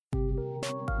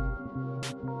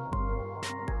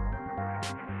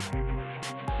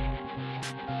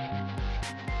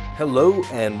Hello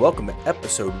and welcome to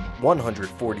episode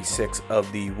 146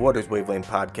 of the Waters Wavelane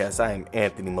podcast. I am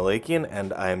Anthony Malakian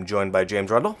and I am joined by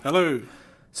James Rundle. Hello.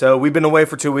 So we've been away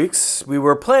for 2 weeks. We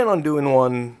were planning on doing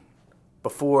one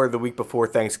the week before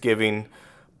Thanksgiving,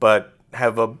 but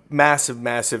have a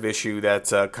massive issue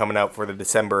that's coming out for the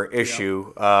December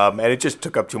issue. And it just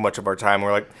took up too much of our time.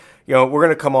 We're like, we're going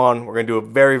to come on. We're going to do a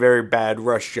very, very bad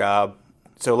rush job.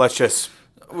 So let's just...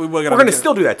 We're going to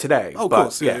still do that today. Oh, of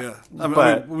course, yeah. I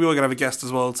mean, we were going to have a guest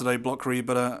as well today, Block Reed,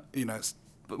 but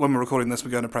when we're recording this,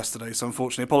 we're going to press today. So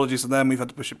unfortunately, apologies to them. We've had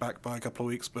to push it back by a couple of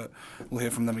weeks, but we'll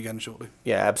hear from them again shortly.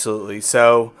 Yeah, absolutely.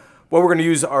 So what we're going to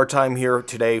use our time here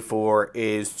today for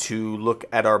is to look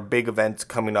at our big event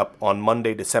coming up on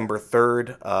Monday, December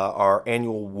 3rd, our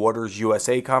annual Waters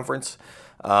USA conference.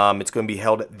 It's going to be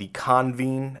held at the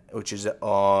Convene, which is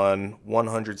on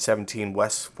 117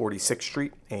 West 46th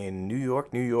Street in New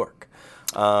York, New York.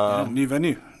 New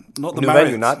venue, not the new Marriott.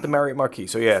 Venue, not the Marriott Marquis.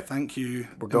 So yeah, thank you.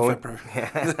 We're going.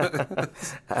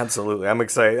 Absolutely, I'm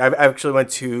excited. I actually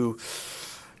went to.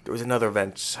 There was another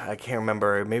event. I can't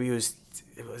remember. Maybe it was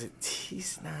T?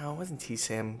 No, it wasn't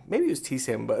TSAM. Maybe it was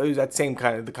TSAM, but it was that same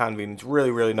kind of the Convene. It's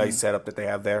really nice setup that they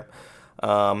have there.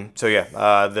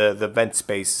 The event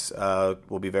space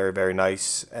will be very, very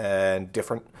nice and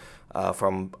different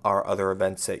from our other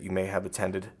events that you may have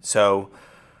attended. So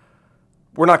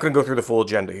we're not going to go through the full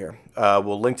agenda here.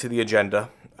 We'll link to the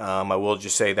agenda. I will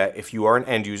just say that if you are an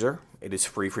end user, it is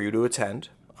free for you to attend.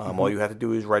 All you have to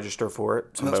do is register for it.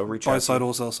 Somebody will reach out. Buy side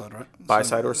or sell side, right? Buy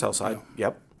side or sell side,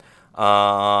 Yep.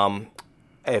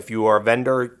 If you are a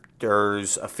vendor,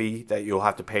 there's a fee that you'll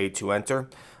have to pay to enter.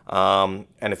 And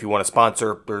if you want to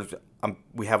sponsor,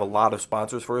 we have a lot of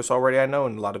sponsors for us already, I know,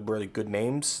 and a lot of really good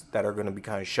names that are going to be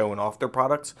kind of showing off their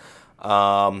products.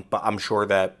 But I'm sure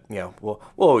that, we'll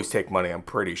always take money, I'm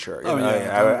pretty sure.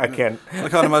 I can't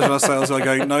imagine our sales guy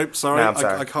going, nope, sorry, no, I'm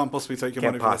sorry. I can't possibly take your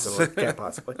money for this. Can't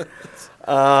possibly.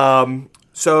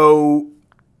 So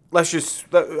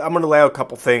I'm going to lay out a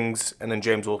couple things, and then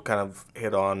James will kind of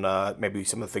hit on maybe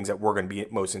some of the things that we're going to be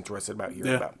most interested about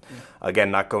hearing about. Yeah.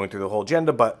 Again, not going through the whole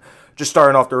agenda, but just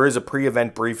starting off, there is a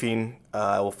pre-event briefing.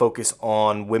 We'll focus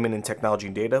on women in technology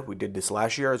and data. We did this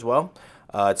last year as well.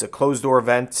 It's a closed-door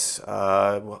event.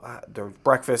 There's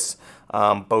breakfast.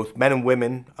 Both men and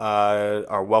women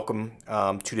are welcome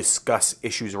to discuss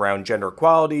issues around gender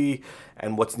equality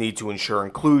and what's needed to ensure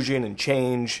inclusion and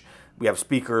change. We have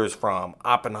speakers from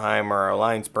Oppenheimer,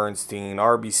 AllianceBernstein,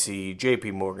 RBC,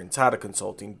 JP Morgan, Tata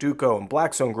Consulting, Duco, and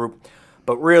Blackstone Group.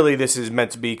 But really, this is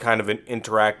meant to be kind of an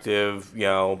interactive,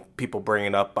 people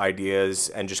bringing up ideas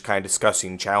and just kind of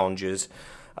discussing challenges.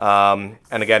 And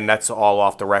again, that's all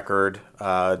off the record.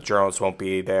 Journalists won't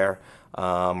be there.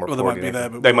 Well, they might be there,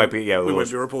 but they might be. Yeah, we won't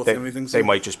be reporting anything. So. They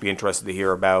might just be interested to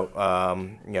hear about,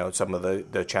 some of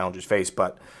the challenges faced.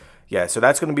 But yeah, so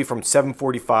that's going to be from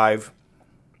 7:45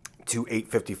 to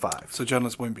 8:55. So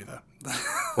journalists won't be there.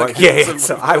 Well, yeah,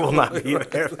 so I will not be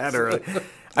there that early.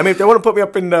 I mean, if they want to put me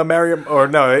up in Marriott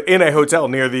in a hotel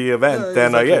near the event,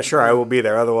 then sure, I will be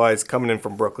there. Otherwise, coming in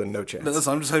from Brooklyn, no chance.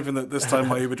 Listen, I'm just hoping that this time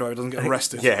my Uber driver doesn't get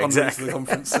arrested. Yeah, exactly. On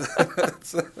the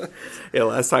conference. Yeah,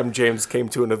 last time James came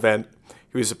to an event,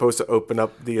 he was supposed to open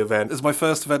up the event. It's my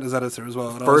first event as editor as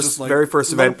well. And very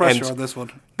first event. Pressure on this one.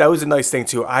 That was a nice thing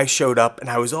too. I showed up and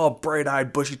I was all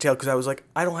bright-eyed, bushy-tailed because I was like,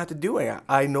 I don't have to do it.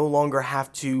 I no longer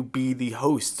have to be the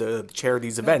host, the chair of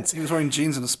these events. He was wearing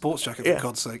jeans and a sports jacket, for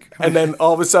God's sake. And then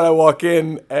all of a sudden I walk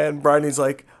in and Bridie's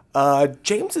like,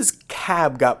 James's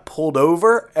cab got pulled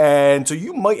over and so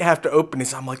you might have to open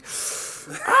this. I'm like,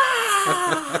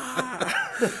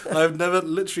 I've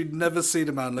literally never seen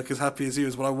a man look as happy as he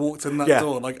was when I walked in that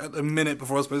door, like a minute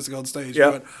before I was supposed to go on stage. He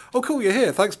went, oh, cool, you're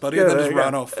here. Thanks, buddy. And then just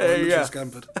ran off. I literally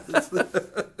scampered.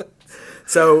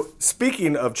 So,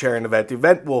 speaking of chairing an event, the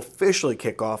event will officially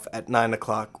kick off at 9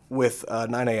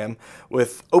 a.m.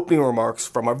 with opening remarks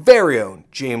from our very own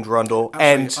James Rundle.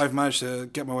 Actually, I've managed to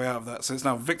get my way out of that. So it's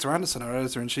now Victor Anderson, our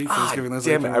editor-in-chief, who's giving those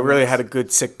damn it, I really had a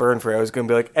good sick burn for you. I was going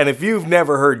to be like, and if you've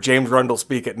never heard James Rundle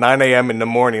speak at 9 a.m. in the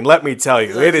morning, let me tell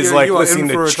you, it is like listening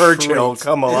to Churchill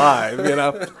come alive,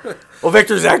 Well,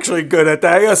 Victor's actually good at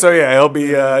that. Yeah, so he'll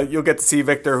be. You'll get to see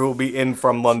Victor, who will be in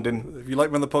from London. If you like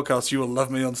me on the podcast, you will love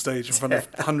me on stage in front of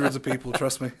hundreds of people.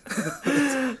 Trust me.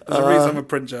 There's a reason I'm a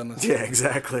print journalist. Yeah,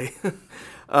 exactly.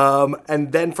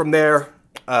 And then from there,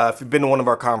 if you've been to one of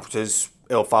our conferences,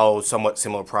 it'll follow somewhat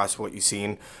similar process to what you've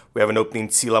seen. We have an opening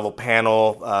C-level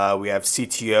panel. We have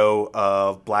CTO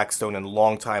of Blackstone and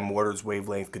longtime Waters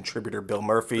Wavelength contributor Bill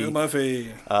Murphy.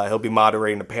 He'll be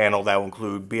moderating the panel that will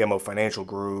include BMO Financial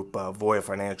Group, Voya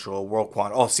Financial,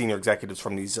 WorldQuant, all senior executives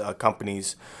from these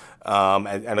companies,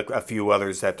 and a few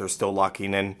others that they're still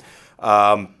locking in.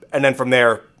 And then from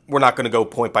there, we're not going to go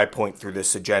point by point through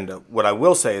this agenda. What I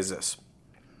will say is this.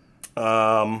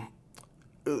 I'm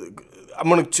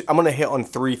gonna hit on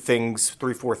three,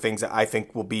 four things that I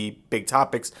think will be big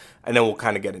topics, and then we'll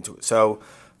kind of get into it. So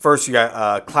first, you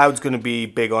got cloud's going to be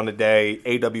big on the day.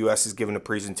 AWS is giving a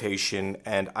presentation,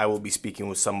 and I will be speaking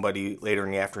with somebody later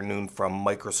in the afternoon from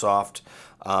Microsoft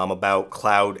about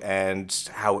cloud and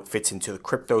how it fits into the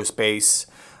crypto space.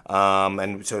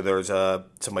 And so there's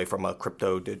somebody from a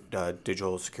crypto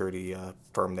digital security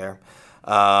firm there.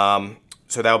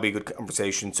 So that'll be a good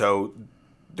conversation. So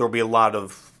there'll be a lot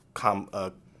of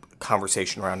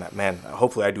conversation around that. Man,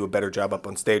 hopefully I do a better job up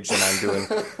on stage than I'm doing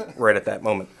right at that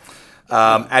moment.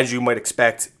 As you might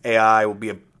expect, AI will be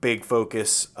a big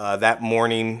focus. That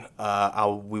morning,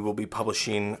 we will be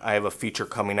publishing. I have a feature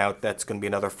coming out that's going to be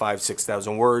another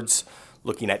 6,000 words,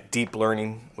 looking at deep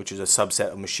learning, which is a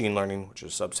subset of machine learning, which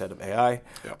is a subset of AI.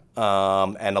 Yep.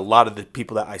 And a lot of the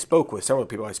people that I spoke with, several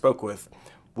people I spoke with,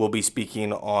 will be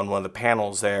speaking on one of the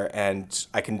panels there. And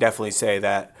I can definitely say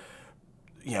that,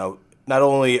 not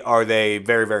only are they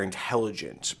very, very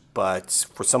intelligent, but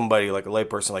for somebody like a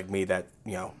layperson like me that,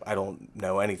 I don't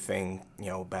know anything,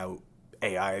 about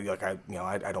AI,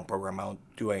 I don't program, I don't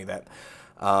do any of that.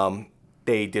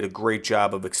 They did a great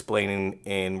job of explaining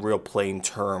in real plain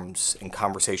terms, in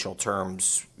conversational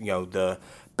terms, the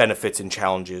benefits and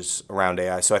challenges around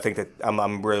AI. So I think that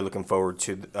I'm really looking forward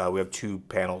to. We have two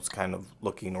panels kind of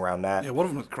looking around that. Yeah, one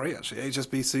of them is great actually.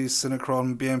 HSBC,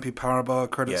 Synchron, BNP Paribas,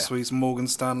 Credit Suisse, Morgan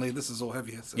Stanley. This is all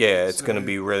heavy. Yeah, it's going to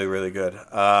be really, really good.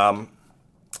 And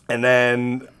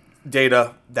then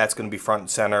data, that's going to be front and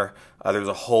center. There's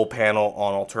a whole panel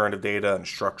on alternative data and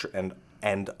structure and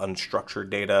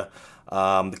unstructured data.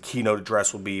 The keynote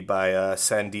address will be by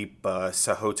Sandeep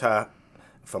Sahota.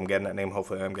 If I'm getting that name,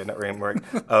 hopefully I'm getting that name right,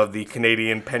 of the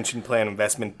Canadian Pension Plan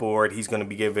Investment Board. He's going to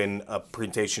be giving a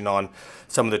presentation on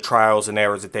some of the trials and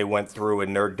errors that they went through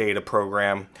in their data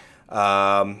program.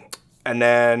 And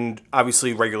then,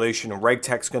 obviously, regulation and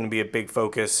RegTech is going to be a big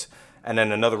focus. And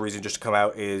then another reason just to come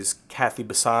out is Kathy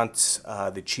Besant,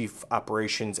 the Chief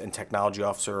Operations and Technology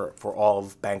Officer for all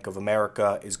of Bank of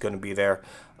America, is going to be there.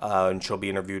 And she'll be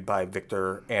interviewed by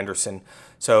Victor Anderson.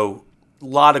 So a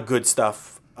lot of good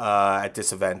stuff at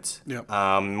this event. Yep.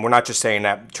 We're not just saying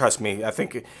that. Trust me. I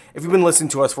think if you've been listening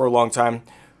to us for a long time,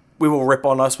 we will rip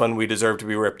on us when we deserve to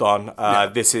be ripped on.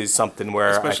 This is something where...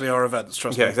 Especially our events,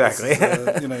 trust me. Yeah, exactly.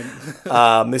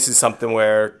 This is something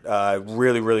where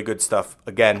really, really good stuff.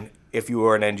 Again, if you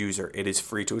are an end user, it is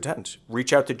free to attend.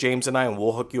 Reach out to James and I, and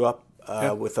we'll hook you up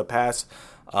with a pass.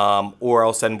 Or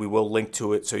else then we will link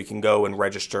to it so you can go and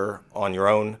register on your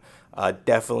own.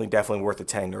 Definitely worth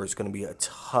attending. There's going to be a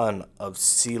ton of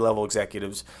C-level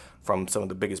executives from some of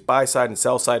the biggest buy-side and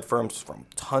sell-side firms, from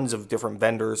tons of different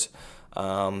vendors.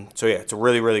 It's a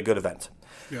really, really good event.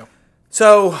 Yeah.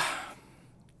 So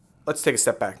let's take a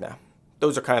step back now.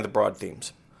 Those are kind of the broad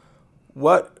themes.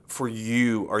 What, for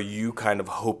you, are you kind of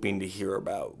hoping to hear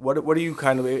about? What are you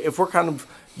kind of, if we're kind of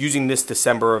using this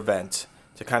December event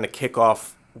to kind of kick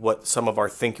off what some of our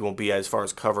thinking will be as far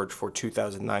as coverage for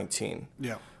 2019?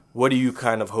 Yeah. What do you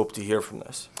kind of hope to hear from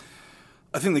this?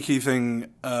 I think the key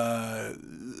thing that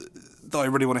I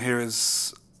really want to hear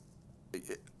is,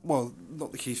 well,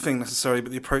 not the key thing necessarily,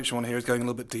 but the approach I want to hear is going a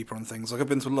little bit deeper on things. Like I've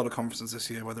been to a lot of conferences this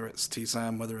year, whether it's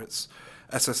TSAM, whether it's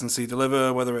SS&C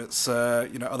Deliver, whether it's other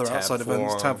Tab outside Forum.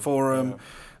 events, Tab Forum,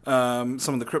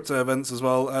 some of the crypto events as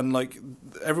well, and like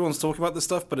everyone's talking about this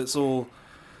stuff, but it's all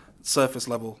surface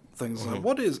level things. Mm-hmm. Like,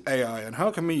 what is AI and how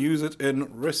can we use it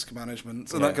in risk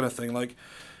management and that kind of thing? Like,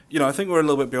 I think we're a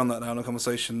little bit beyond that now in the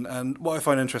conversation. And what I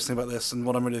find interesting about this, and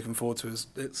what I'm really looking forward to, is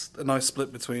it's a nice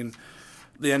split between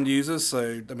the end users.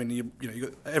 So, I mean, you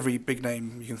got every big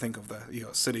name you can think of there. You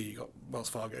got Citi, you got Wells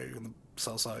Fargo, on the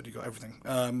sell side, you got everything,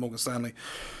 Morgan Stanley,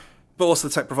 but also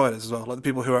the tech providers as well, like the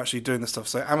people who are actually doing this stuff.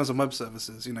 So, Amazon Web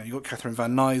Services, you got Catherine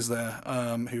Van Nuys there,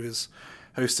 who is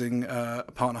hosting a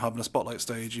partner hub and a spotlight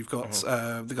stage. You've got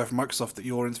the guy from Microsoft that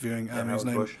you're interviewing, whose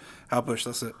name Hal Bush.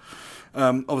 That's it.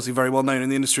 Obviously very well known in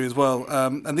the industry as well.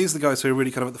 And these are the guys who are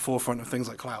really kind of at the forefront of things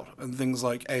like cloud and things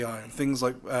like AI and things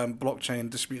like blockchain,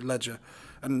 distributed ledger.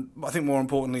 And I think more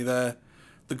importantly, they're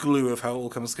the glue of how it all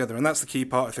comes together. And that's the key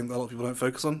part I think that a lot of people don't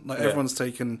focus on. Like everyone's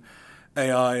taken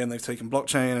AI and they've taken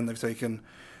blockchain and they've taken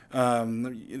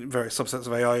various subsets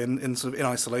of AI in sort of in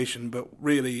isolation. But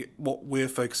really, what we're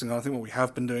focusing on, I think what we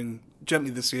have been doing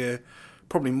gently this year,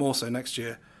 probably more so next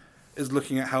year, is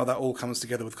looking at how that all comes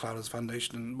together with cloud as a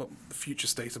foundation and what the future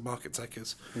state of market tech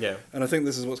is. Yeah. And I think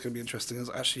this is what's going to be interesting, is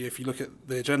actually if you look at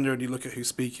the agenda and you look at who's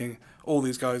speaking, all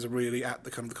these guys are really at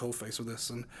the kind of the coalface with this,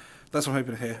 and that's what I'm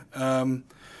hoping to hear.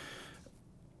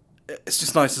 It's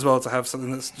just nice as well to have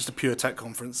something that's just a pure tech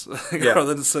conference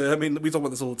rather than say, I mean, we talk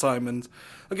about this all the time, and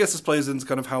I guess this plays into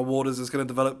kind of how Waters is going to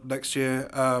develop next year.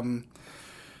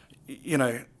 You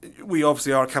know, we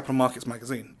obviously are a capital markets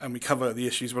magazine, and we cover the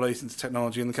issues relating to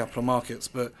technology in the capital markets.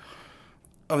 But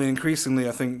I mean, increasingly,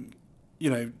 I think,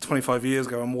 25 years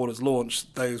ago when Waters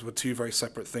launched, those were two very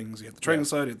separate things. You have the trading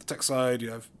side, you have the tech side,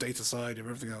 you have data side, you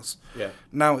have everything else. Yeah.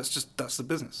 Now it's just that's the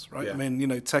business, right? Yeah. I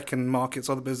mean, tech and markets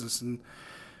are the business, and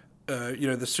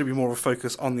there should be more of a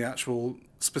focus on the actual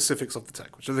specifics of the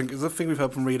tech, which I think is a thing we've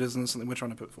heard from readers and something we're trying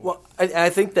to put forward. Well, I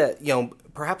think that,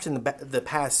 perhaps in the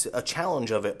past, a challenge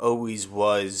of it always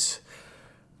was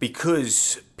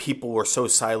because people were so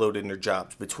siloed in their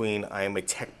jobs between I am a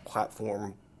tech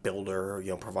platform builder,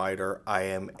 provider, I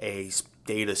am a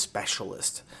data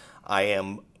specialist, I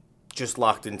am just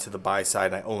locked into the buy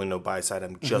side, I only know buy side,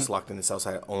 I'm just locked into sell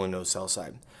side, I only know sell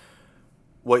side.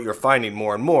 What you're finding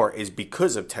more and more is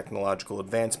because of technological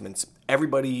advancements,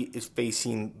 everybody is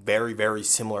facing very, very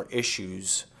similar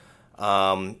issues,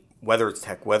 whether it's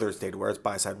tech, whether it's data, whether it's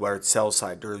buy side, whether it's sell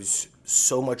side. There's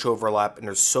so much overlap and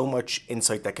there's so much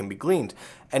insight that can be gleaned.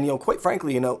 And, quite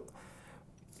frankly, what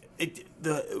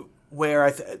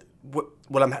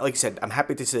I'm, like I said, I'm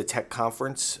happy to see a tech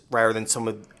conference rather than some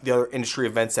of the other industry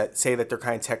events that say that they're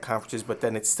kind of tech conferences, but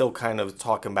then it's still kind of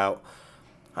talking about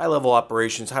high-level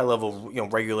operations, high-level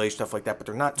regulation, stuff like that, but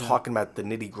they're not talking about the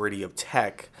nitty-gritty of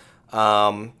tech.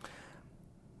 I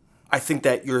think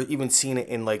that you're even seeing it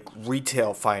in like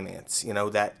retail finance,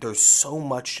 that there's so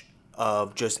much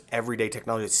of just everyday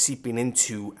technology that's seeping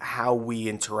into how we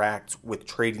interact with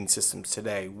trading systems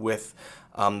today, with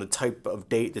the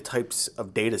types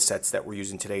of data sets that we're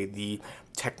using today, the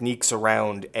techniques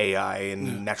around AI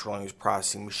and natural language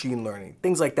processing, machine learning,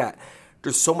 things like that.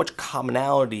 There's so much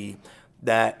commonality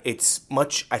that it's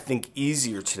much, I think,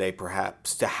 easier today,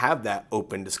 perhaps, to have that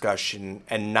open discussion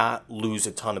and not lose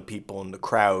a ton of people in the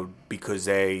crowd because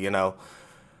they,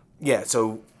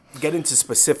 so get into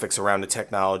specifics around the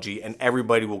technology and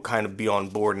everybody will kind of be on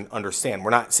board and understand.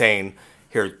 We're not saying,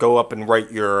 here, go up and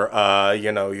write your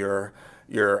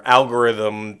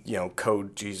algorithm,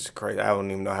 code. Jesus Christ, I don't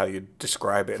even know how you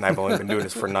describe it, and I've only been doing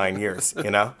this for 9 years, I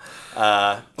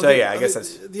guess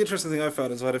that's... The interesting thing I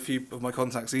found is I had a few of my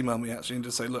contacts email me, actually, and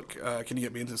just say, look, can you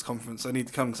get me into this conference? I need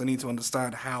to come because I need to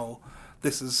understand how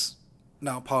this is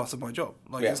now part of my job.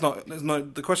 It's not,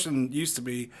 the question used to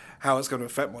be how it's going to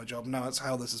affect my job. Now it's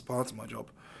how this is part of my job.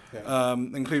 Yeah.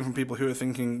 Including from people who are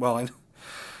thinking, well,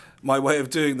 my way of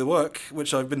doing the work,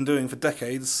 which I've been doing for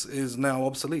decades, is now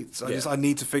obsolete. I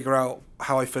need to figure out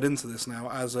how I fit into this now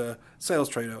as a sales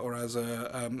trader or as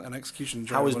an execution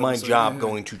trader. How is my job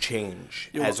going to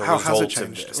change as a result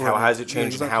of this? How has it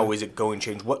changed, and how is it going to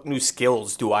change? What new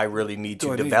skills do I really need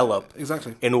to develop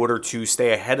in order to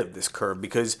stay ahead of this curve?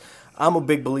 Because I'm a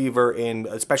big believer in,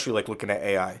 especially like looking at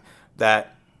AI,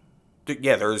 that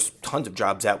there's tons of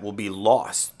jobs that will be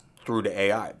lost through to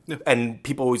AI. Yeah. And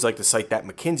people always like to cite that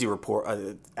McKinsey report,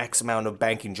 X amount of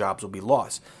banking jobs will be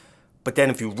lost. But then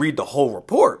if you read the whole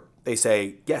report, they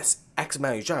say, yes, X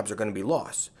amount of jobs are going to be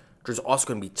lost. There's also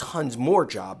going to be tons more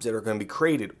jobs that are going to be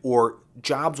created, or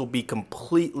jobs will be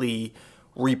completely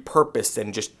repurposed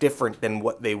and just different than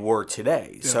what they were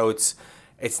today. Yeah. So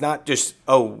it's not just,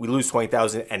 we lose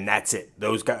 20,000 and that's it.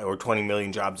 Those guys, or 20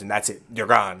 million jobs and that's it. They're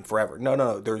gone forever.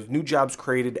 No. There's new jobs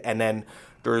created, and then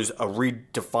there's a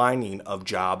redefining of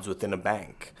jobs within a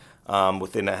bank,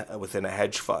 within a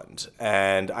hedge fund.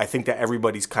 And I think that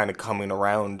everybody's kind of coming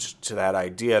around to that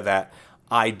idea that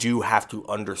I do have to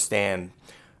understand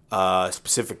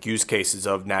specific use cases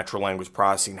of natural language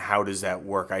processing. How does that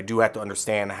work? I do have to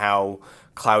understand how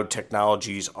cloud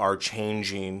technologies are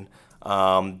changing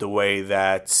the way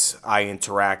that I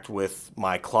interact with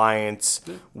my clients,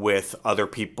 with other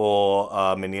people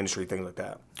in the industry, things like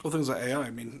that. Well, things like AI.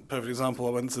 I mean, perfect example. I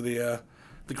went to the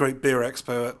Great Beer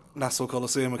Expo at Nassau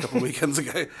Coliseum a couple of weekends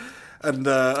ago, and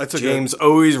I took James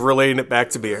always relating it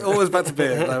back to beer. Always back to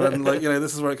beer, and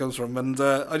this is where it comes from. And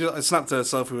I snapped a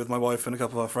selfie with my wife and a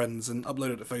couple of our friends and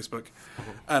uploaded it to Facebook,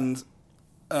 and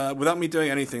without me doing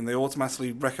anything, they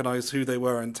automatically recognised who they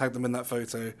were and tagged them in that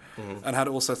photo, and had it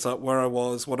all set up where I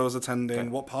was, what I was attending,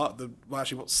 what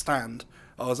stand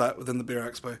I was at within the Beer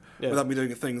Expo, without me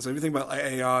doing a thing. So if you think about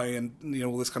AI and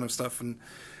all this kind of stuff, and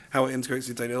how it integrates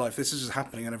your daily life. This is just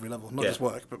happening at every level, not just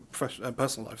work, but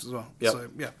personal lives as well. Yep. So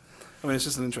yeah, I mean, it's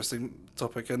just an interesting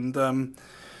topic, and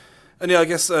yeah, I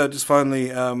guess just finally,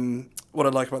 what I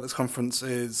like about this conference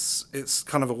is it's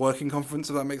kind of a working conference,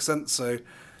 if that makes sense. So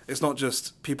it's not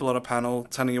just people on a panel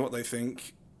telling you what they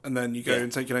think, and then you go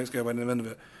and take your notes, go by the end of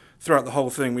it. Throughout the whole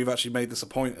thing, we've actually made this a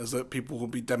point, is that people will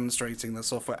be demonstrating their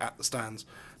software at the stands,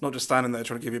 not just standing there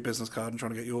trying to give you a business card and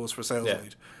trying to get yours for a sales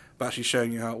lead, but actually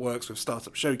showing you how it works with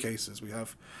startup showcases. We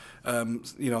have,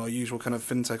 our usual kind of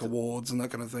fintech awards and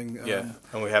that kind of thing.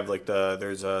 And we have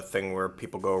there's a thing where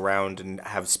people go around and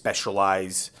have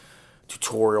specialized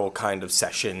tutorial kind of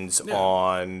sessions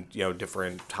on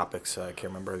different topics. I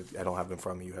can't remember. I don't have them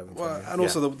from you. And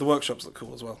also the workshops look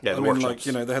cool as well. Yeah, workshops.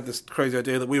 They had this crazy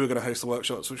idea that we were going to host the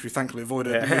workshops, which we thankfully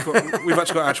avoided. Yeah. We've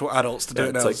actually got actual adults to do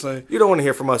it now. So you don't want to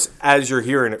hear from us as you're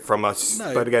hearing it from us.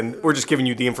 No. But again, we're just giving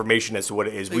you the information as to what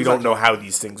it is. We don't know how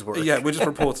these things work. Yeah, we're just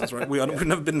reporters, right? We've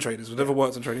never been traders. We've never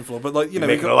worked on trading floor. But we'd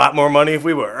making a lot more money if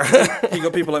we were. You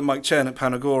got people like Mike Chen at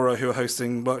Panagora who are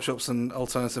hosting workshops on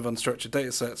alternative unstructured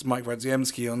data sets. Mike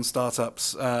Radziemski on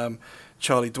startups,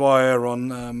 Charlie Dwyer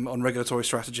on regulatory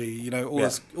strategy.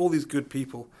 All these good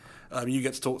people. You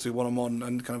get to talk to one-on-one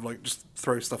and kind of just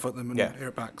throw stuff at them and hear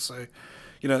it back. So,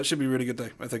 it should be a really good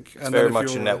day, I think. It's very much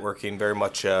networking, very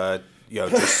much,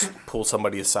 just pull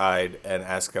somebody aside and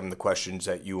ask them the questions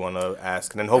that you want to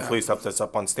ask. And then hopefully stuff that's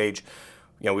up on stage.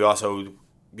 We also,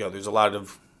 there's a lot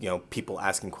of, people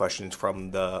asking questions from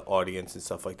the audience and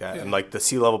stuff like that. Yeah. And the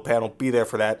C-level panel, be there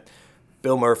for that.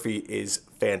 Bill Murphy is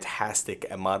fantastic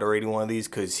at moderating one of these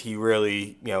because he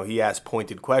really, he asks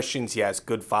pointed questions, he asks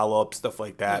good follow-up, stuff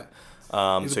like that.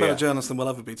 Yeah. He's a better journalist than we'll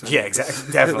ever be. Yeah,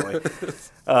 exactly, definitely.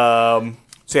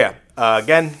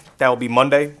 Again, that will be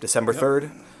Monday, December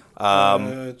 3rd.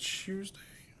 Tuesday,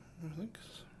 I think.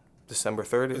 December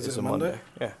 3rd is a Monday?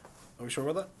 Yeah. Are we sure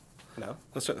about that? No.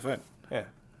 Let's check the phone. Yeah.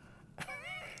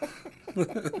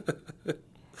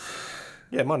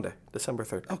 Yeah, Monday, December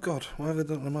 3rd. Oh, God. Why have they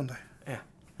done it on a Monday? Yeah.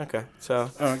 Okay, so...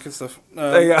 All right, good stuff.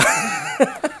 There you go.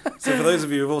 So for those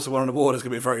of you who've also won an award, it's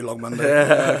going to be a very long Monday.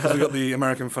 Because we've got the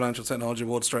American Financial Technology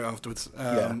Award straight afterwards,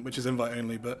 which is invite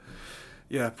only. But,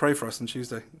 pray for us on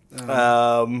Tuesday.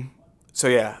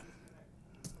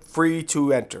 Free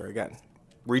to enter, again.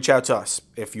 Reach out to us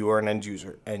if you are an end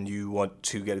user and you want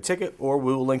to get a ticket, or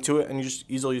we will link to it, and you just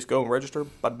easily go and register.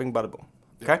 Bada bing, bada boom.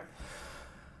 Okay?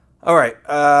 All right.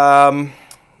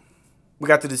 We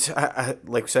got to this.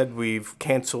 Like we said, we've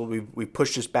canceled. We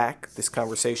pushed this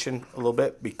conversation a little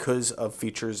bit because of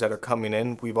features that are coming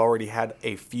in. We've already had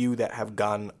a few that have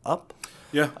gone up.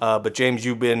 Yeah. But James,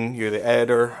 you're the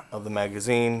editor of the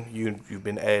magazine. You've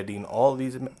been editing all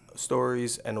these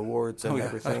stories and awards and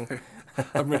everything.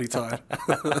 I'm really tired.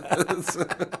 I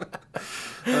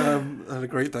had a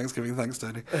great Thanksgiving. Thanks,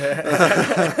 Tony.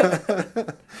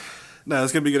 No,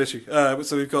 it's going to be a good issue.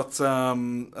 So we've got,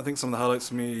 I think some of the highlights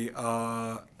for me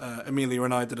are Amelia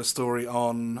and I did a story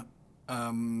on...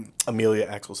 Amelia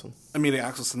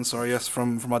Axelson, sorry, yes,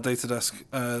 from our data desk,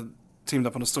 teamed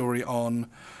up on a story on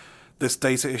this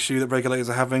data issue that regulators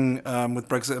are having with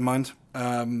Brexit in mind.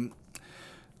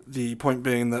 The point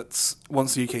being that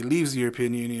once the UK leaves the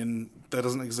European Union, there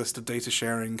doesn't exist a data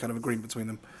sharing kind of agreement between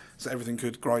them. So everything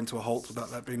could grind to a halt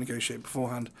without that being negotiated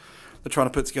beforehand. They're trying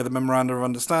to put together a memorandum of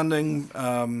understanding,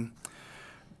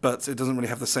 but it doesn't really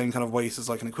have the same kind of weight as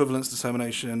an equivalence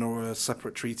determination or a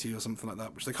separate treaty or something like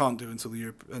that, which they can't do until the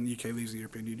UK leaves the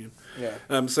European Union.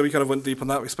 Yeah. So we kind of went deep on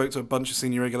that. We spoke to a bunch of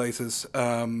senior regulators,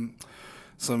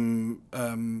 some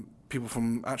people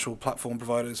from actual platform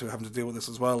providers who are having to deal with this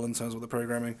as well in terms of the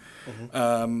programming,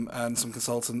 and some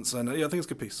consultants. And I think it's a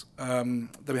good piece. Then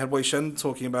we had Wei Shen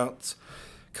talking about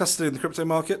custody in the crypto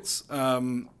markets,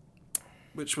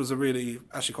 which was a really,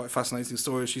 actually quite fascinating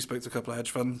story. She spoke to a couple of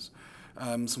hedge funds,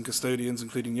 some custodians,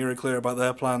 including Euroclear, about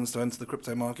their plans to enter the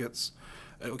crypto markets.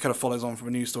 It kind of follows on from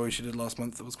a news story she did last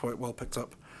month that was quite well picked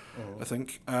up, I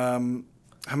think.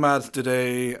 Hamad did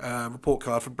a report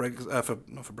card for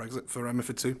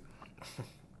MiFID 2,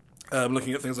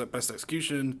 looking at things like best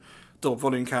execution, double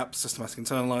volume caps, systematic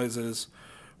internalizers,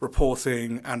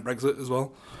 reporting, and Brexit as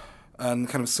well. And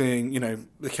kind of seeing,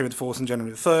 they came into force on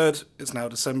January the 3rd. It's now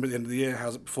December at the end of the year.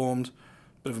 How's it performed?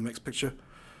 Bit of a mixed picture.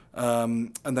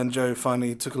 And then Joe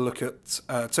finally took a look at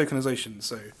tokenization.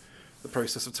 So the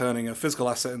process of turning a physical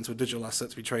asset into a digital asset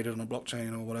to be traded on a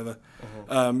blockchain or whatever,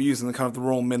 using the kind of the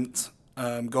Royal Mint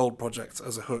gold project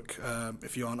as a hook.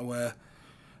 If you aren't aware,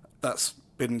 that's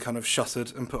been kind of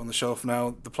shuttered and put on the shelf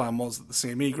now. The plan was that the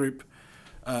CME group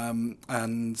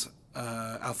and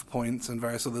Alpha Point and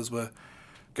various others were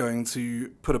going to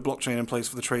put a blockchain in place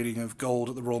for the trading of gold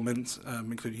at the Royal Mint,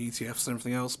 including ETFs and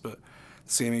everything else, but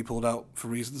the CME pulled out for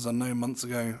reasons unknown months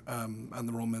ago, and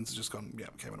the Royal Mint has just gone, yeah,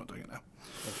 okay, we're not doing it now.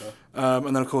 Okay.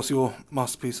 And then, of course, your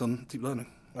masterpiece on deep learning.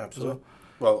 Absolutely.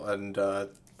 Well, and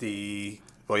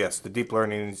yes, the deep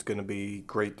learning is going to be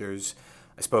great.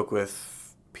 I spoke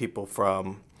with people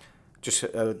from, I'm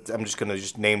just going to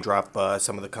just name drop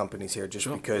some of the companies here, just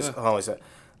because. Yeah. Hold on a second.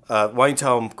 Why don't you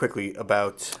tell them quickly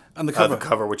about the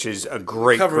cover, which is a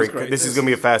great. This is going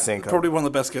to be a fascinating cover. Probably one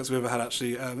of the best gets we've ever had,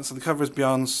 actually. So the cover is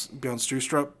Bjorn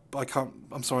Strustrup.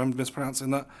 I'm sorry, I'm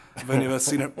mispronouncing that. I've only ever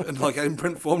seen it in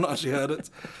print form, not actually heard it.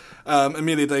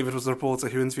 Amelia David was the reporter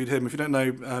who interviewed him. If you don't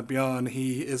know Bjorn,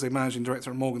 he is a managing director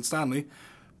at Morgan Stanley.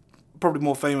 Probably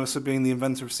more famous for being the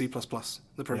inventor of C++,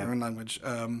 the programming language.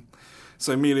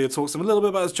 So Amelia talks to him a little bit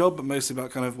about his job, but mostly about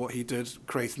kind of what he did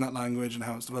creating that language and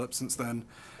how it's developed since then,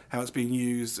 how it's being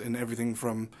used in everything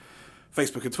from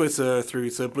Facebook and Twitter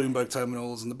through to Bloomberg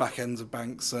terminals and the back ends of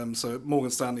banks. So at Morgan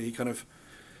Stanley, he kind of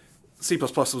C++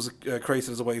 was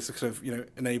created as a way to kind of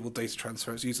enable data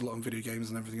transfer. It's used a lot in video games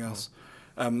and everything else.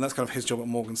 That's kind of his job at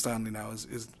Morgan Stanley now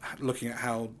is looking at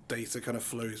how data kind of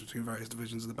flows between various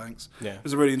divisions of the banks. Yeah. It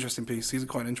was a really interesting piece. He's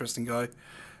quite an interesting guy.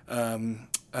 And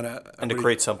to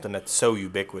create something that's so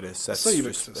ubiquitous, that's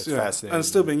fascinating. And it's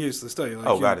still being used to this day.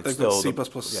 They've got C++. It was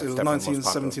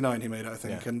 1979 he made it, I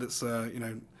think, and it's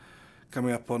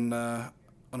coming up on a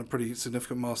pretty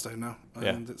significant milestone now,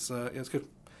 and it's good.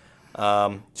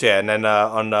 And then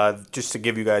on just to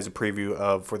give you guys a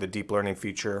preview for the deep learning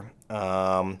feature,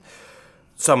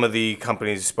 some of the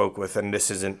companies I spoke with, and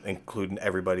this isn't including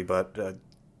everybody, but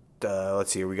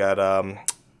let's see, we got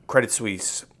Credit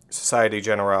Suisse, Societe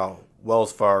Generale,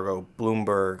 Wells Fargo,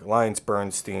 Bloomberg,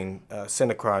 AllianceBernstein,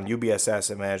 Synchron, UBS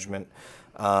Asset Management,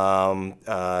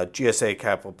 GSA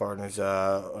Capital Partners,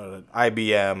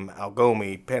 IBM,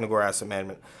 Algomi, Panagor Asset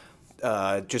Management.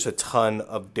 Just a ton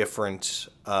of different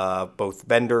both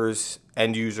vendors,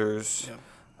 end users,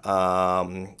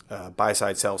 buy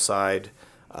side, sell side,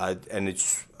 and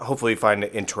it's hopefully you find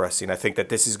it interesting. I think that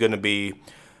this is going to be,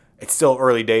 it's still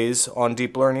early days on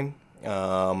deep learning.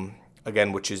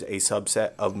 Again, which is a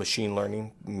subset of machine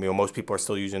learning. Most people are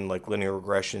still using like linear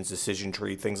regressions, decision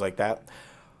tree, things like that.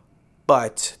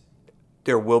 But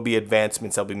there will be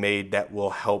advancements that'll be made that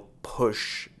will help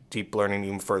push deep learning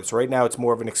even further. So right now, it's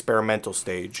more of an experimental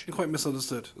stage. You're quite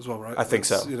misunderstood as well, right? I think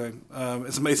so.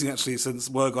 It's amazing actually. Since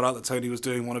word got out that Tony was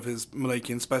doing one of his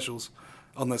Malakian specials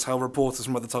on this, how reporters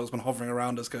from other talks been hovering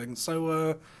around us, going,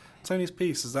 "So, Tony's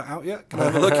piece, is that out yet? Can I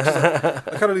have a look?" I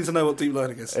kind of need to know what deep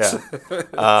learning is. Yeah.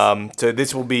 So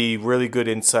this will be really good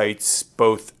insights,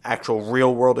 both actual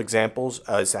real-world examples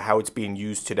as to how it's being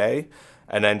used today,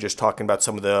 and then just talking about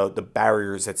some of the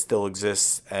barriers that still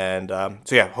exist. And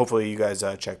hopefully you guys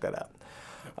check that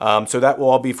out. So that will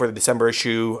all be for the December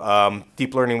issue.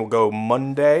 Deep learning will go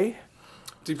Monday.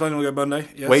 Deep learning will go Monday,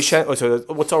 yes. Wei Shen, so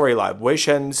what's already live? Wei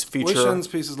Shen's feature. Wei Shen's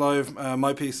piece is live.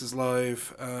 My piece is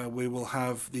live. We will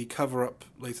have the cover up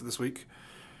later this week.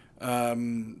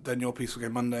 Then your piece will go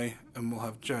Monday, and we'll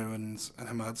have Joe and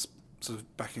Hamad's sort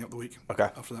of backing up the week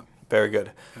after that. Very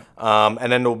good. Yeah.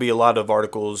 And then there will be a lot of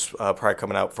articles probably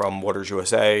coming out from Waters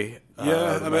USA.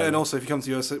 And also if you come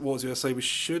to Waters USA, we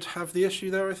should have the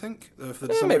issue there, I think. For the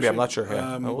December maybe, issue. I'm not sure.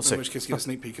 Yeah. We'll see. In which case you get a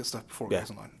sneak peek at stuff before it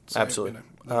goes online. So, absolutely.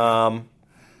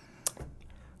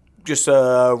 Just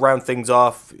round things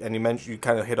off, and you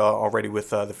kind of hit already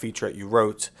with the feature that you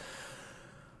wrote.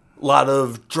 A lot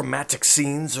of dramatic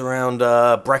scenes around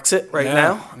Brexit right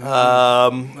now.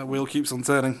 That wheel keeps on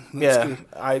turning. That's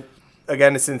good.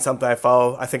 Again, it's in something I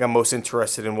follow. I think I'm most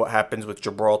interested in what happens with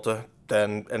Gibraltar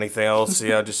than anything else.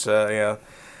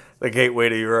 The gateway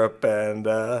to Europe, and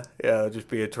just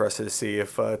be interested to see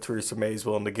if Theresa May is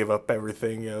willing to give up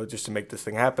everything, just to make this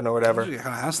thing happen or whatever. It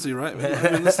kind of has to, right?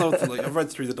 That's the thing. I've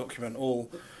read through the document, all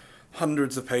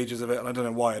hundreds of pages of it, and I don't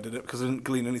know why I did it, because I didn't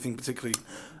glean anything particularly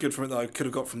good from it that I could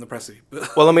have got from the Pressy.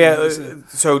 Well, let me.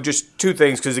 So just two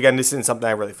things, because again, this isn't something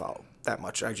I really follow that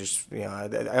much. I just,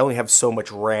 I only have so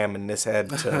much RAM in this head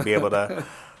to be able to.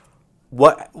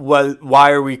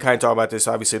 Why are we kind of talking about this?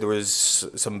 Obviously, there was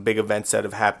some big events that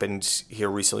have happened here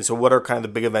recently. So what are kind of the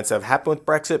big events that have happened with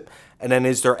Brexit? And then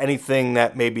is there anything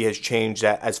that maybe has changed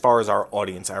that, as far as our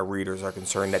audience, our readers are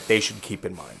concerned, that they should keep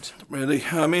in mind? Really?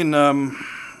 I mean, as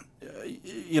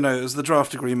the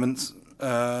draft agreement,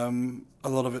 a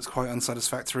lot of it's quite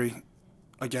unsatisfactory,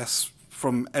 I guess,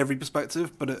 from every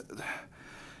perspective. But,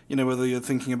 whether you're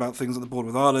thinking about things at the border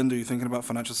with Ireland, or you're thinking about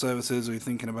financial services, or you're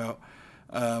thinking about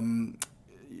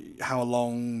how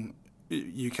long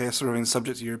UK is remain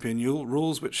subject to European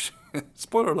rules, which,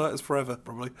 spoiler alert, is forever,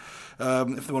 probably,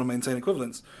 if they want to maintain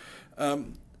equivalence.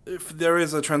 If there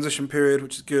is a transition period,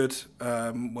 which is good,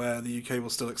 where the UK will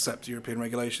still accept European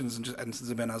regulations and just enters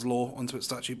them in as law onto its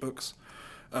statute books,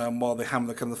 while they hammer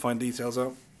the kind of fine details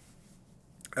out.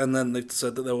 And then they've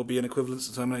said that there will be an equivalence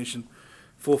determination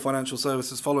for financial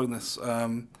services following this,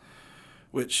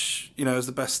 which, is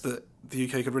the best that the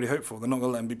UK could really hope for. They're not going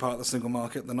to let them be part of the single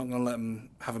market. They're not going to let them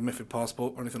have a MiFID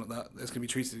passport or anything like that. It's going to be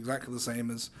treated exactly the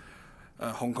same as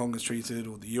Hong Kong is treated,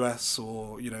 or the US,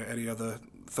 or any other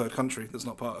third country that's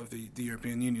not part of the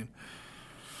European Union.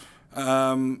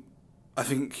 I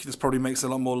think this probably makes it a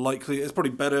lot more likely. It's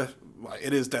probably better. Well,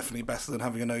 it is definitely better than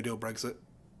having a no-deal Brexit.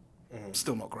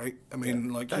 Still not great. I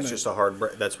mean, that's just a hard.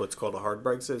 That's what's called a hard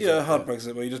Brexit. Hard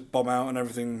Brexit, where you just bomb out and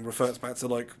everything reverts back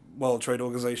to World Trade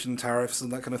Organization tariffs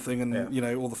and that kind of thing, and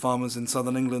all the farmers in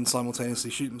southern England simultaneously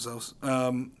shoot themselves.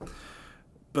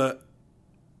 But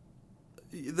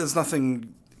there's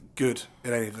nothing good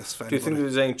in any of this. For Do you think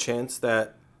there's any chance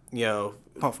that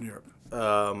apart from Europe,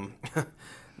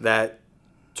 that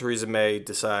Theresa May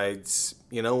decides,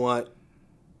 you know what?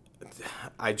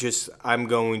 I'm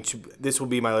going to, this will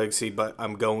be my legacy, but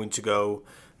I'm going to go,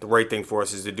 the right thing for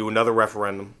us is to do another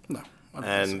referendum. No.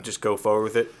 And just go forward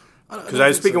with it. Because I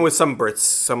was speaking with some Brits,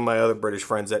 some of my other British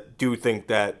friends that do think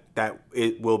that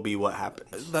it will be what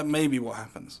happens. That may be what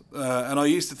happens. And I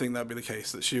used to think that would be the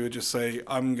case, that she would just say,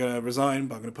 I'm going to resign,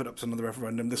 but I'm going to put up to another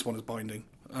referendum. This one is binding.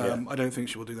 I don't think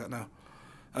she will do that now.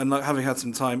 And having had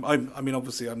some time, I mean,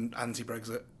 obviously I'm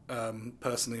anti-Brexit,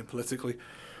 personally and politically.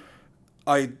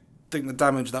 I think the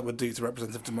damage that would do to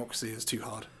representative democracy is too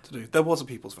hard to do. There was a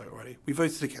people's vote already. We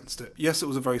voted against it. Yes, it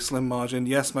was a very slim margin.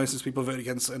 Yes, most of those people voted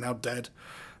against it and now dead.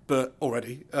 But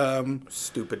already.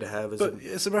 Stupid to have as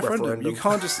it's a referendum. You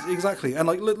can't just... Exactly. And,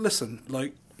 listen,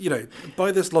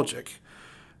 by this logic,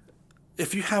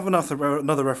 if you have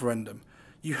another referendum,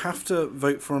 you have to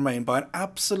vote for Remain by an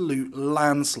absolute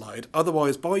landslide.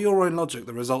 Otherwise, by your own logic,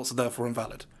 the results are therefore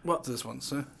invalid. What this one,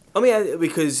 so...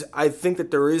 because I think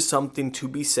that there is something to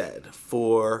be said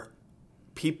for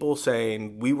people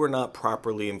saying we were not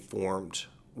properly informed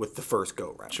with the first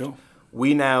go-round. Sure.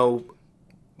 We now,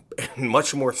 in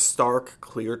much more stark,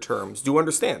 clear terms, do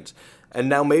understand. And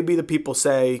now maybe the people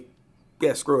say,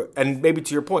 yeah, screw it. And maybe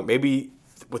to your point, maybe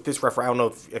with this referendum, I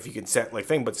don't know if you can set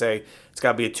thing, but say it's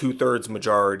got to be a 2/3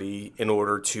 majority in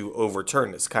order to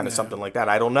overturn this, kind of something like that.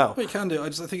 I don't know. Well, you can do. I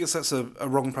think it sets a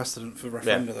wrong precedent for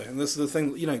referenda, though. And this is the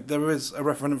thing, there is a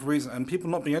referendum for a reason, and people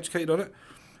not being educated on it,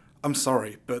 I'm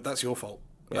sorry, but that's your fault.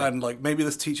 Yeah. And maybe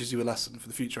this teaches you a lesson for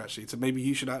the future. Actually, to maybe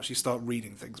you should actually start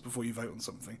reading things before you vote on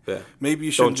something. Yeah. Maybe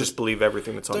you should don't just believe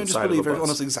everything that's on the side of the bus. Don't just believe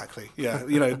honestly, exactly. Yeah.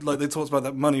 They talked about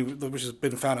that money, which has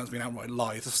been found out to be an outright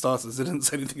lie. For starters, they didn't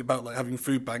say anything about having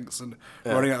food banks and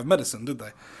running out of medicine, did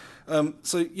they?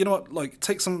 So you know what?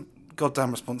 Take some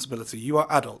goddamn responsibility. You are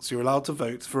adults. You're allowed to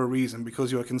vote for a reason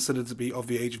because you are considered to be of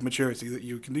the age of maturity that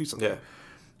you can do something. Yeah.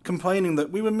 Complaining that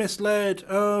we were misled.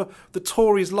 Oh, the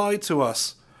Tories lied to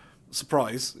us.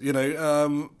 Surprise,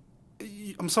 I'm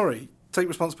sorry, take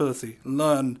responsibility,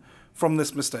 learn from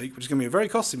this mistake, which is going to be a very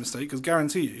costly mistake, because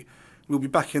guarantee you, we'll be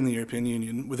back in the European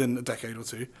Union within a decade or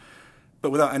two, but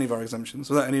without any of our exemptions,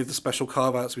 without any of the special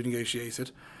carve-outs we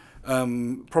negotiated,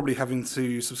 probably having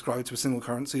to subscribe to a single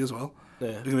currency as well. Yeah.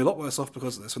 We're going to be a lot worse off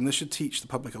because of this, and this should teach the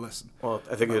public a lesson. Well,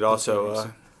 I think it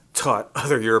also taught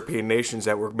other European nations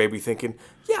that were maybe thinking,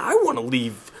 yeah, I want to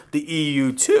leave the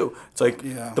EU too. It's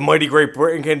the mighty Great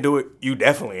Britain can do it. You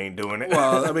definitely ain't doing it.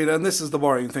 Well, I mean, and this is the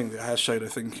worrying thing that it has shown, I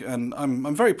think. And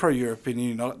I'm very pro-European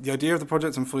Union. The idea of the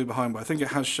project I'm fully behind, but I think it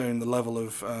has shown the level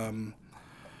of...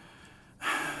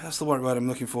 that's the word I'm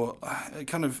looking for.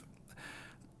 Kind of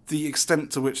the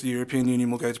extent to which the European Union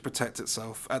will go to protect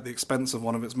itself at the expense of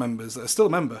one of its members that is still a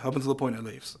member up until the point it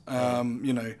leaves.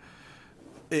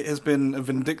 It has been a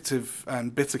vindictive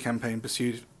and bitter campaign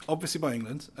pursued, obviously by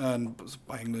England, and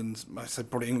by England, I said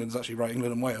probably England's actually right,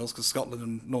 England and Wales, because Scotland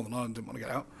and Northern Ireland didn't want to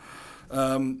get out.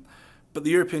 But the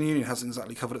European Union hasn't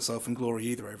exactly covered itself in glory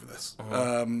either over this.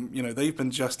 They've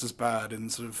been just as bad in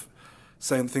sort of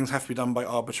saying things have to be done by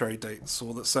arbitrary dates,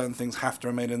 or that certain things have to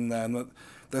remain in there, and that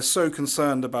they're so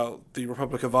concerned about the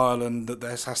Republic of Ireland that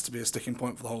there has to be a sticking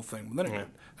point for the whole thing. Well, they don't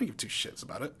give two shits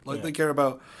about it. They care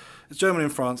about... It's Germany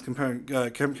and France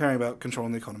caring about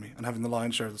controlling the economy and having the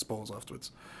lion's share of the spoils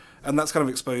afterwards. And that's kind of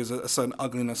exposed a certain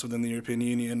ugliness within the European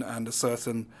Union and a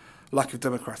certain lack of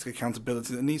democratic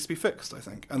accountability that needs to be fixed, I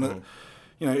think. And that,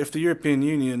 if the European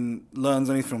Union learns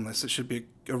anything from this, it should be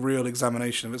a real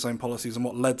examination of its own policies and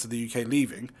what led to the UK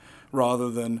leaving, rather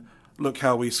than look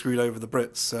how we screwed over the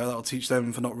Brits. That'll teach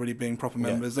them for not really being proper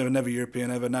members. They were never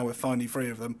European ever. Now we're finally free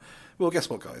of them. Well, guess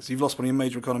what, guys? You've lost one of your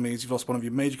major economies. You've lost one of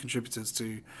your major contributors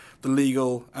to the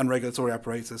legal and regulatory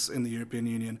apparatus in the European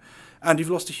Union. And you've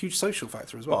lost a huge social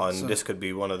factor as well. And this could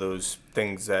be one of those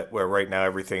things where right now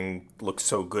everything looks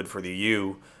so good for the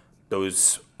EU,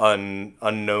 those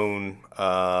unknown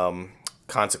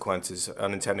consequences,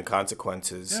 unintended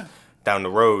consequences down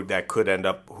the road that could end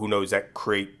up, who knows, that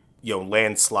create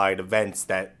landslide events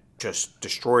that just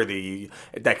destroy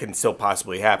that can still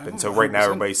possibly happen. So right now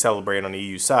everybody's celebrating on the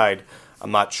EU side.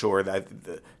 I'm not sure that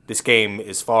this game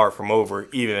is far from over,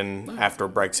 even after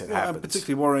Brexit happens. And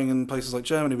particularly worrying in places like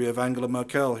Germany, we have Angela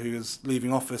Merkel, who is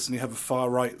leaving office, and you have a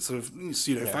far-right sort of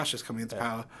pseudo-fascist coming into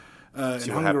power in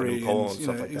Hungary, in Poland,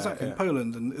 and like exactly in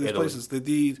Poland and these places.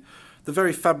 The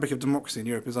very fabric of democracy in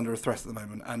Europe is under a threat at the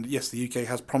moment. And yes, the UK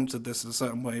has prompted this in a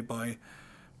certain way by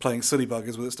playing silly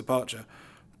buggers with its departure.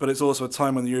 But it's also a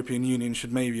time when the European Union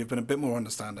should maybe have been a bit more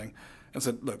understanding and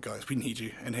said, look, guys, we need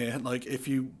you in here. Like,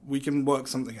 we can work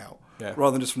something out.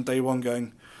 Rather than just from day one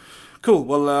going, cool,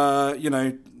 well,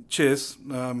 cheers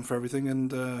for everything.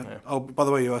 And, by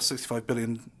the way, you are 65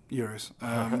 billion euros.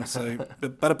 So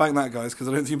better bank that, guys, because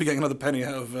I don't think you'll be getting another penny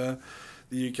out of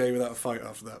the UK without a fight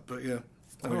after that. But, yeah.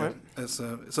 Right. It's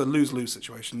a lose-lose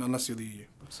situation unless you're the EU.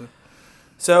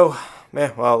 So,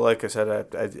 well, like I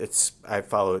said, I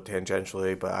follow it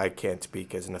tangentially, but I can't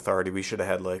speak as an authority. We should have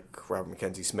had like Robert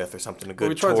Mackenzie Smith or something, a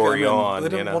good Tory on. They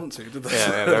didn't want to, did they?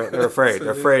 Yeah, they're afraid.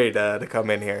 They're afraid to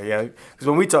come in here. Yeah, because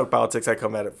when we talk politics, I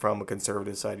come at it from a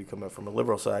conservative side. You come at it from a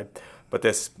liberal side. But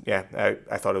this,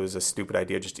 I thought it was a stupid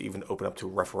idea just to even open up to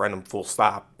a referendum, full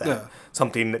stop.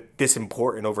 Something this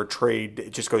important over trade,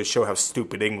 it just goes to show how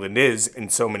stupid England is in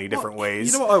so many different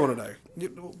ways. You know what I want to know?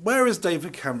 Where is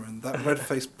David Cameron, that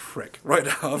red-faced prick, right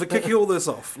now? They're kicking all this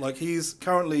off. Like, he's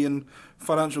currently in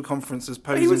financial conferences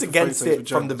posing. He was against it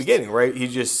from the beginning, right? He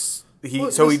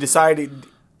decided.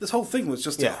 This whole thing was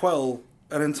just to quell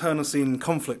an internecine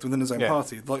conflict within his own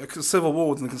party. Like a civil war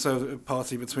within the Conservative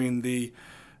Party between the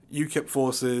UKIP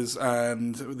forces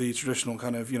and the traditional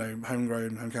kind of,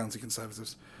 homegrown, home county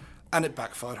Conservatives. And it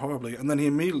backfired horribly. And then he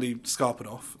immediately scarpered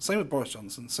off. Same with Boris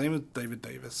Johnson. Same with David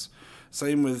Davis.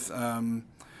 Same with... the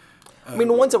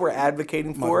ones that we're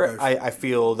advocating for it, I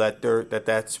feel that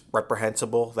that's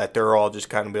reprehensible, that they're all just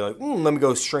kind of be like, let me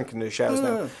go shrink into the shadows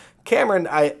now. Cameron,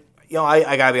 I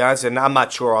gotta be honest, and I'm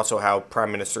not sure also how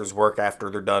prime ministers work after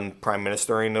they're done prime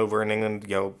ministering over in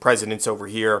England. Presidents over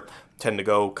here tend to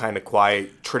go kind of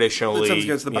quiet traditionally. They tend to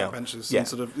go to the backbenches and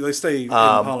sort of they stay in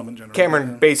Parliament generally.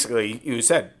 Cameron basically, you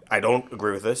said, I don't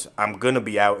agree with this. I'm gonna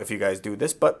be out if you guys do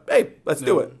this, but hey, let's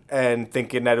do it. And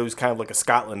thinking that it was kind of like a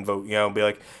Scotland vote, be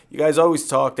like, you guys always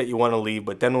talk that you want to leave,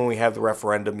 but then when we have the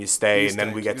referendum, you stay, and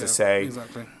then we get to say.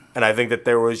 Exactly. And I think that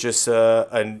there was just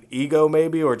an ego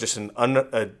maybe, or just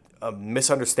a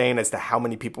misunderstanding as to how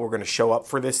many people were going to show up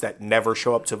for this that never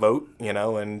show up to vote,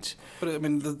 and but I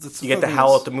mean, you get the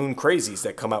howl at the moon crazies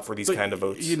that come out for these kind of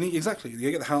votes. Exactly.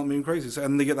 You get the howl at the moon crazies,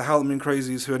 and they get the howl at the moon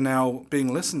crazies who are now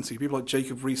being listened to. People like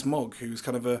Jacob Rees-Mogg, who's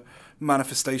kind of a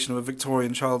manifestation of a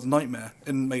Victorian child's nightmare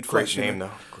in Made Fresh. Great name, though.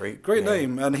 Great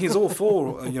name. And he's all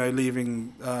for,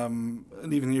 leaving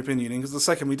the European Union, because the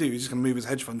second we do, he's just going to move his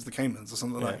hedge funds to the Caymans or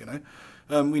something like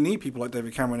that, We need people like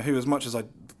David Cameron, who, as much as I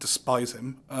despise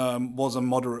him, was a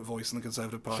moderate voice in the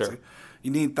Conservative Party. Sure. You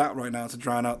need that right now to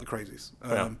drown out the crazies.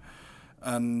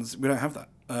 And we don't have that.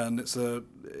 And it's a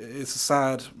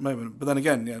sad moment. But then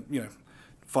again,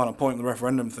 final point on the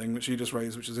referendum thing, which you just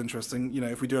raised, which is interesting.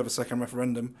 If we do have a second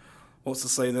referendum, what's to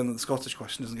say then that the Scottish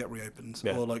question doesn't get reopened?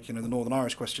 Or the Northern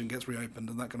Irish question gets reopened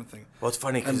and that kind of thing. Well, it's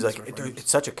funny because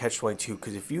it's such a catch-22,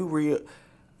 because if you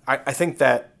I think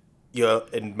that,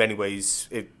 in many ways,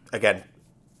 again,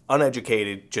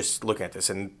 uneducated, just looking at this,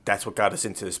 and that's what got us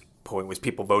into this point, was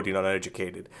people voting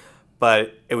uneducated.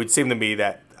 But it would seem to me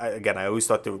that, again, I always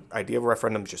thought the idea of a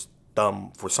referendum is just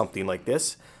dumb for something like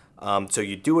this. So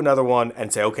you do another one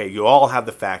and say, okay, you all have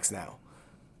the facts now.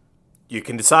 You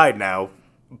can decide now,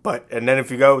 and then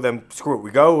if you go, then screw it.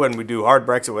 We go and we do hard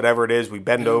Brexit, whatever it is, we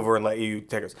bend over and let you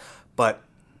take us. But,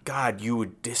 God, you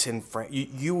would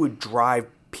you would drive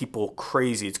people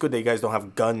crazy. It's good that you guys don't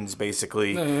have guns,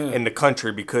 basically, in the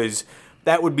country, because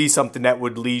that would be something that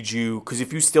would lead you, because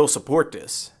if you still support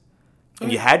this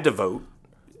and you had to vote,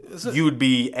 you would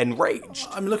be enraged.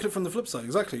 I'm looking at it from the flip side,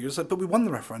 exactly. You're just like, but we won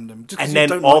the referendum. And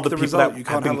then all the people that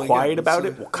have been quiet about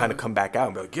it will kind of come back out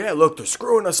and be like, yeah, look, they're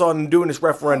screwing us on doing this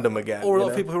referendum again. Or a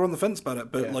lot of people who are on the fence about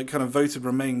it, but kind of voted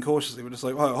remain cautiously. We're just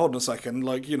like, oh, hold on a second,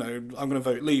 I'm going to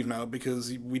vote leave now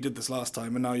because we did this last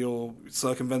time and now you're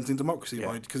circumventing democracy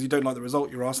because you don't like the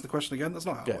result, you're asking the question again. That's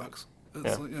not how it works.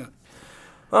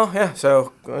 Well, yeah.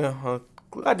 So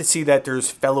glad to see that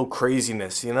there's fellow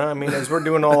craziness. I mean, as we're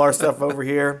doing all our stuff over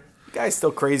here. You guys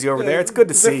still crazy over there. It's good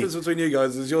to see. The difference between you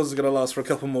guys is yours is going to last for a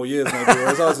couple more years, maybe,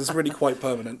 whereas ours is really quite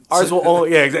permanent. Ours will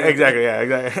only, exactly.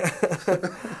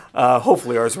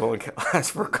 Hopefully ours will only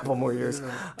last for a couple more years.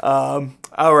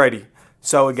 Alrighty.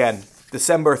 So again,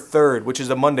 December 3rd, which is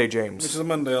a Monday, James. Which is a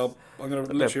Monday. I'm going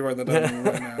to literally write that down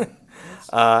right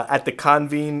now. At the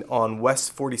Convene on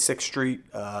West 46th Street,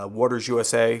 Waters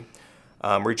USA.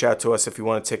 Reach out to us if you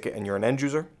want a ticket and you're an end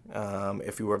user.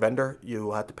 If you were a vendor, you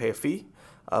will have to pay a fee.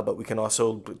 But we can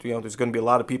also, there's going to be a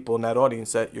lot of people in that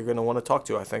audience that you're going to want to talk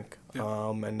to, I think,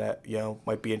 and that,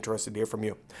 might be interested to hear from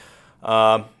you.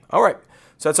 All right.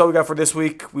 So that's all we got for this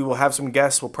week. We will have some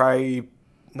guests. We'll probably,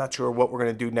 not sure what we're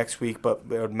going to do next week, but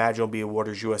I would imagine it'll be a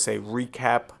Waters USA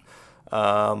recap.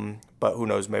 But who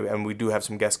knows, maybe. And we do have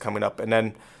some guests coming up. And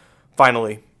then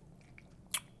finally,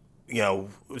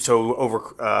 so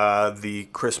over the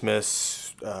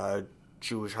Christmas,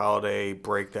 Jewish holiday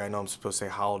break. I know I'm supposed to say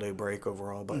holiday break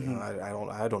overall, but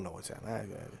I don't know what's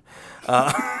happening.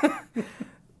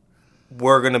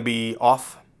 We're gonna be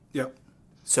off. Yep.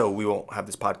 So we won't have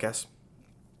this podcast.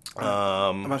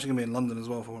 I'm actually gonna be in London as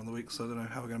well for one of the weeks, so I don't know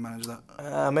how we're gonna manage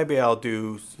that. Maybe I'll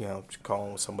do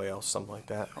call with somebody else, something like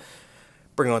that.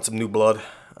 Bring on some new blood.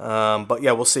 But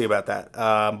yeah, we'll see about that.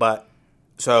 But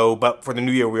for the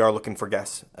new year, we are looking for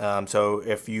guests. So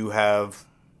if you have,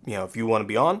 if you want to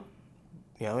be on.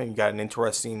 You got an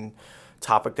interesting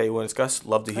topic that you want to discuss.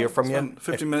 Love to hear from you.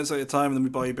 15 minutes at a time, and then we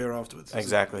buy you beer afterwards.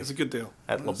 Exactly. It's a good deal.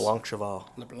 At LeBlanc Cheval,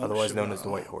 otherwise known as the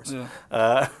White Horse.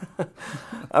 Yeah.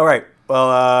 All right.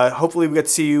 Well, hopefully we get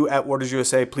to see you at Waters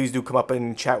USA. Please do come up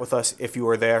and chat with us if you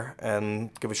are there and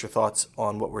give us your thoughts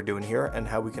on what we're doing here and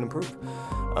how we can improve.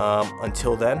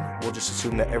 Until then, we'll just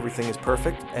assume that everything is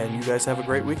perfect, and you guys have a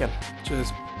great weekend.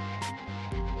 Cheers.